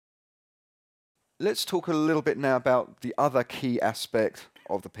Let's talk a little bit now about the other key aspect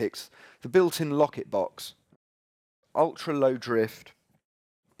of the PIX, the built-in locket box. Ultra low drift,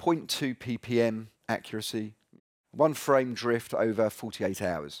 0.2 ppm accuracy, 1 frame drift over 48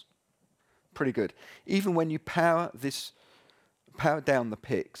 hours. Pretty good. Even when you power down the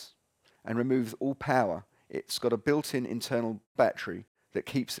PIX and remove all power, it's got a built-in internal battery that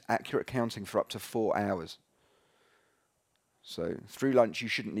keeps accurate counting for up to 4 hours. So through lunch you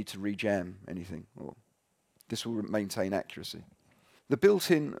shouldn't need to rejam anything, or this will maintain accuracy. The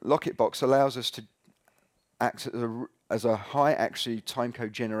built-in locket box allows us to act as a high accuracy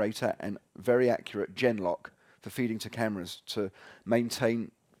timecode generator and very accurate gen lock for feeding to cameras to maintain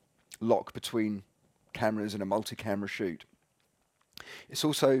lock between cameras in a multi-camera shoot. It's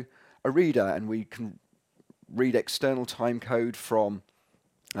also a reader, and we can read external timecode from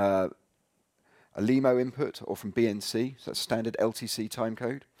a LEMO input or from BNC, so that's standard LTC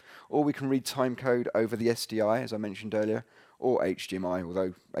timecode, or we can read timecode over the SDI, as I mentioned earlier, or HDMI,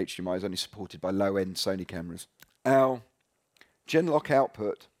 although HDMI is only supported by low-end Sony cameras. Our Genlock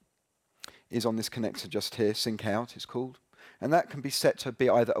output is on this connector just here, sync out it's called, and that can be set to be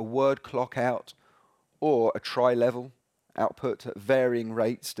either a word clock out or a tri-level output at varying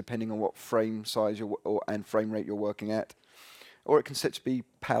rates depending on what frame size and frame rate you're working at, or it can set to be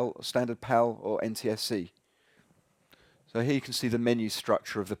PAL, standard PAL or NTSC. So here you can see the menu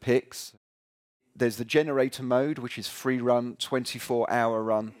structure of the PIX. There's the generator mode, which is free run, 24-hour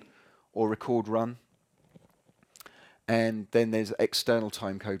run, or record run. And then there's external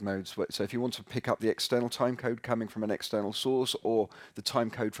timecode modes. So if you want to pick up the external timecode coming from an external source or the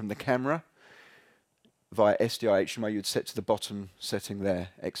timecode from the camera via SDI HDMI, you'd set to the bottom setting there,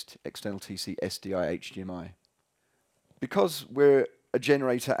 external TC SDI HDMI. Because we're a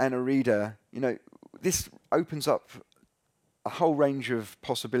generator and a reader, this opens up a whole range of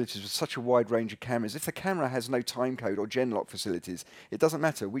possibilities with such a wide range of cameras. If the camera has no timecode or genlock facilities, it doesn't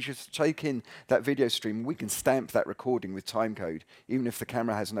matter. We just take in that video stream. We can stamp that recording with timecode, even if the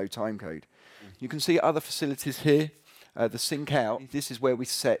camera has no timecode. You can see other facilities here. The sync out, this is where we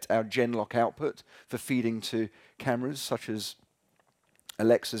set our genlock output for feeding to cameras such as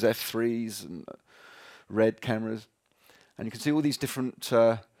Alexa's F3s and Red cameras. And you can see all these different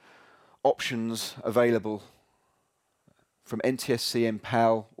options available from NTSC and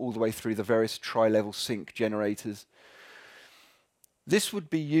PAL all the way through the various tri-level sync generators. This would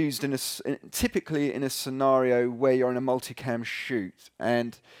be used typically in a scenario where you're in a multicam shoot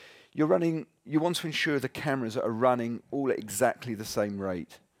and you want to ensure the cameras are running all at exactly the same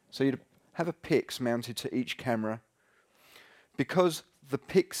rate. So you'd have a PIX mounted to each camera. Because the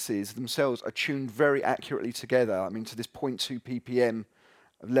PIXs themselves are tuned very accurately together, to this 0.2 ppm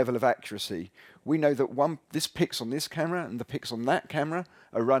level of accuracy, we know that this PIX on this camera and the PIX on that camera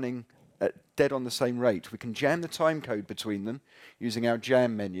are running at dead on the same rate. We can jam the timecode between them using our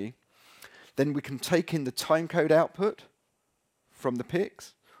jam menu. Then we can take in the timecode output from the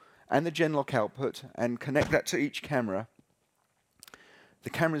PIX and the genlock output and connect that to each camera. The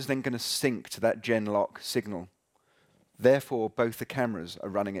camera is then going to sync to that genlock signal. Therefore, both the cameras are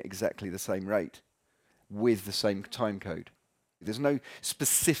running at exactly the same rate with the same timecode. There's no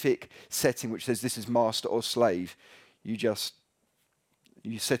specific setting which says this is master or slave. You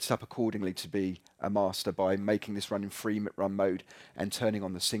set it up accordingly to be a master by making this run in free run mode and turning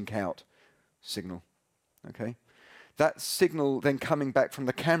on the sync out signal. Okay? That signal then coming back from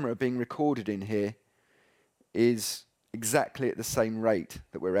the camera being recorded in here is exactly at the same rate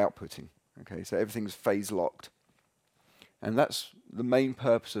that we're outputting. Okay? So everything's phase locked. And that's the main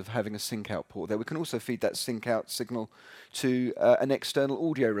purpose of having a sync out port there. We can also feed that sync out signal to an external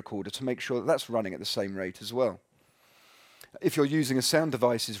audio recorder to make sure that that's running at the same rate as well. If you're using a sound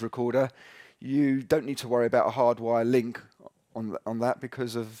devices recorder, you don't need to worry about a hardwire link on that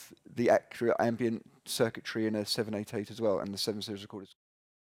because of the accurate ambient circuitry in a 788 as well and the 7 series recorders.